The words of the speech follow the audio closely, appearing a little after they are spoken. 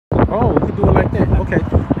Oh, we can do it like that. Okay.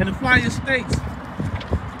 And the flyer states.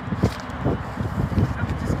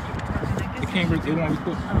 It won't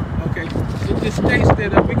record. Okay. It just states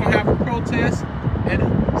that we're gonna have a protest at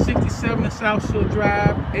 67 South Shore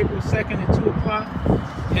Drive, April 2nd at 2 o'clock.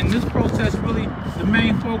 And this protest really, the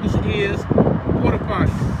main focus is porta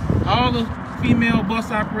potties. All the female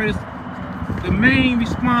bus operators, the main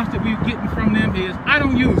response that we're getting from them is, I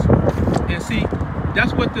don't use them. And see,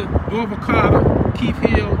 that's what the Norva Carter, Keith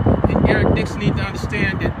Hill, and Eric Dixon need to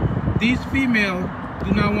understand, that these females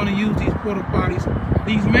do not want to use these porta potties.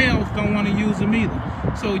 These males don't want to use them either.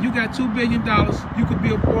 So you got $2 billion, you could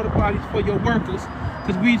build porta potties for your workers,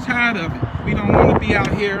 because we're tired of it. We don't want to be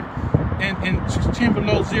out here and 10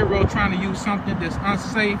 below zero trying to use something that's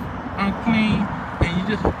unsafe, unclean,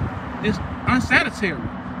 and it's unsanitary.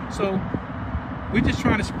 So we're just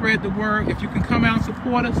trying to spread the word. If you can come out and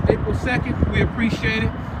support us April 2nd, we appreciate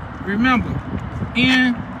it. Remember,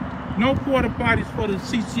 no porta potties for the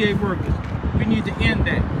CTA workers. We need to end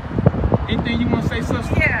that. Anything you want to say,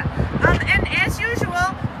 sister? Yeah, and as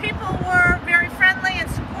usual, people were very friendly and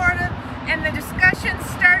supportive, and the discussion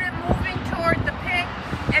started moving toward the pink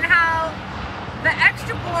and how the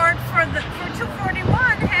extra board for 241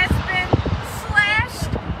 has been slashed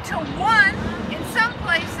to 1 in some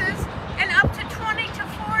places and up to 20 to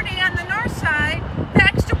 40 on the north side, the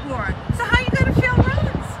extra board. So how you gonna fill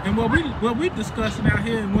rooms? And what we discussing out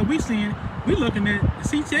here and what we seeing, we looking at the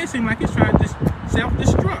CTA seem like it's trying to just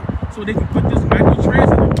self-destruct so they can put this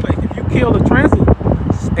micro-transit in place. If you kill the transit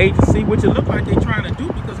agency, which it look like they're trying to do,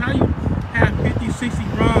 because how you have 50, 60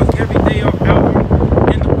 runs every day out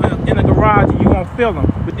in the garage and you won't fill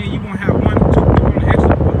them, but then you won't have 1 or 2 people on the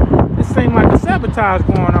extra board. It seems like a sabotage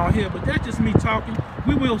going on here, but that's just me talking.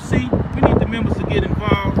 We will see. We need the members to get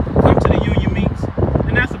involved, come to the union meets,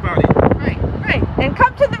 and that's about it. Right. And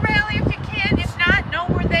come to the rally if you can. If not, know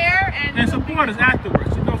we're there. And support us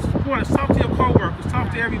afterwards. You know, support us. Talk to your coworkers.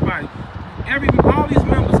 Talk to everybody. All these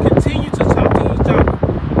members continue to talk to each other.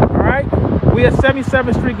 All right? We're at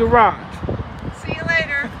 77th Street Garage. See you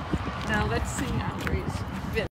later. Now let's see.